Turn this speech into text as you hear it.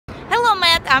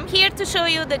But I'm here to show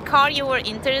you the car you were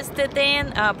interested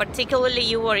in. Particularly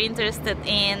you were interested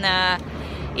in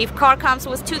if car comes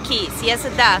with 2 keys. Yes,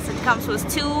 it does. It comes with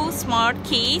 2 smart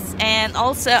keys. And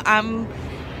also I'm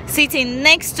sitting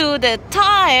next to the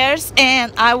tires,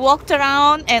 and I walked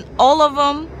around, and all of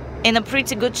them in a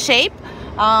pretty good shape.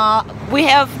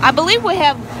 I believe we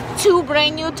have 2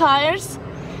 brand new tires,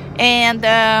 and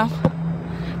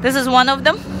this is one of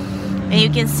them, and you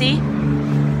can see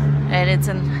that it's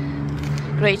in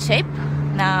great shape.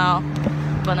 Now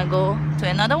I'm gonna go to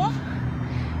another one,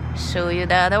 show you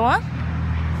the other one,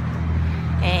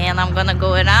 and I'm gonna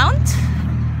go around.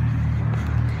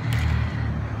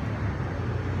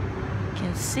 You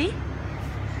can see,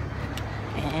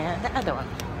 and the other one.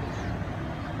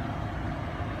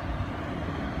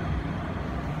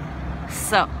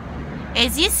 So,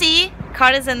 as you see,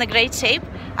 car is in a great shape.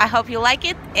 I hope you like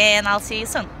it, and I'll see you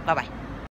soon. Bye-bye.